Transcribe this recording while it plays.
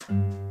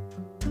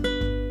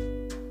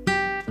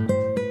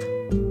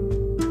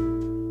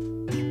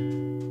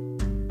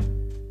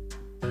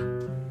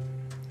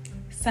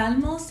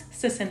Salmos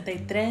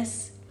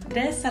 63,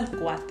 3 al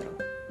 4.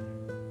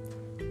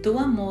 Tu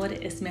amor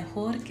es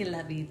mejor que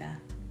la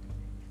vida,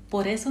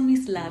 por eso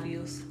mis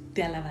labios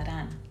te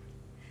alabarán.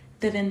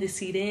 Te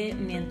bendeciré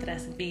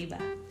mientras viva,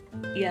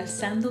 y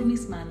alzando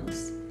mis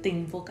manos te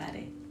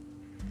invocaré.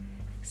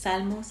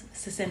 Salmos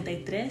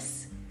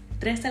 63,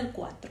 3 al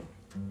 4.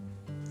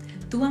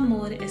 Tu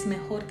amor es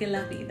mejor que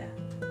la vida,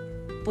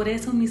 por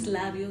eso mis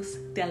labios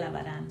te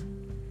alabarán.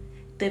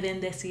 Te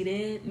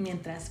bendeciré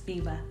mientras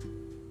viva,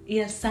 y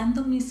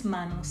alzando mis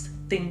manos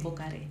te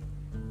invocaré.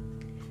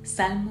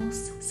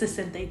 Salmos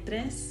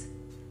 63,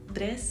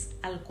 3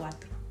 al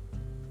 4.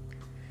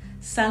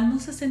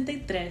 Salmos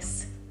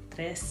 63,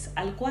 3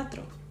 al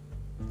 4.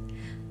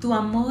 Tu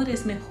amor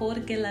es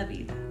mejor que la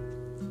vida,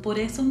 por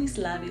eso mis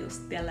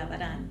labios te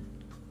alabarán.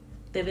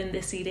 Te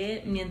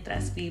bendeciré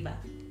mientras viva,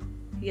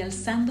 y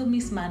alzando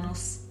mis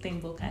manos te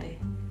invocaré.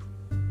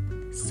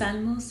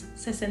 Salmos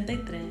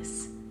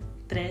 63,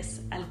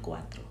 3 al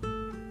 4.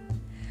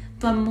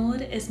 Tu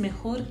amor es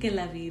mejor que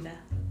la vida,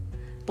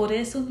 por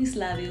eso mis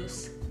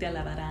labios te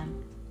alabarán.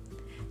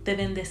 Te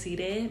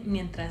bendeciré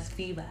mientras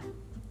viva,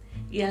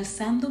 y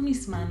alzando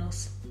mis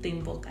manos te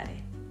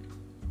invocaré.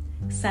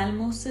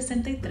 Salmos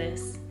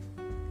 63,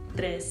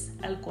 3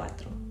 al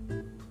 4.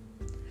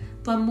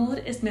 Tu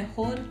amor es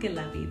mejor que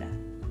la vida,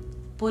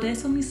 por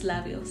eso mis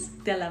labios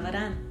te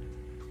alabarán.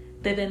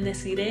 Te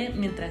bendeciré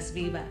mientras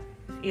viva,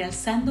 y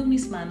alzando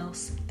mis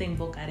manos te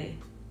invocaré.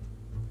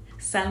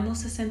 Salmos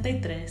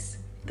 63,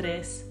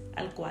 3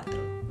 al 4.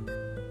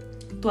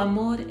 Tu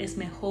amor es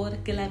mejor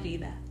que la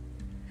vida,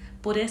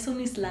 por eso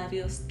mis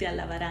labios te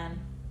alabarán.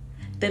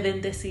 Te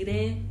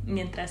bendeciré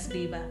mientras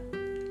viva,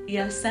 y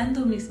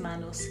alzando mis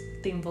manos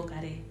te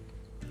invocaré.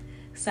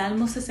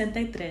 Salmo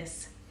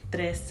 63,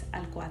 3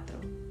 al 4.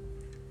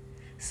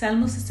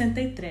 Salmo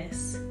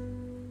 63,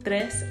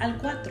 3 al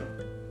 4.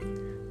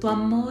 Tu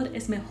amor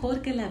es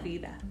mejor que la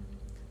vida,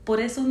 por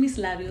eso mis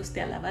labios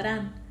te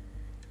alabarán.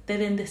 Te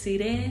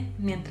bendeciré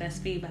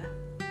mientras viva,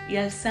 y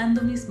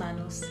alzando mis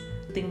manos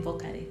te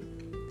invocaré.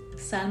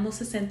 Salmo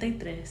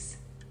 63,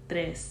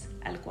 3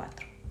 al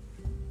 4.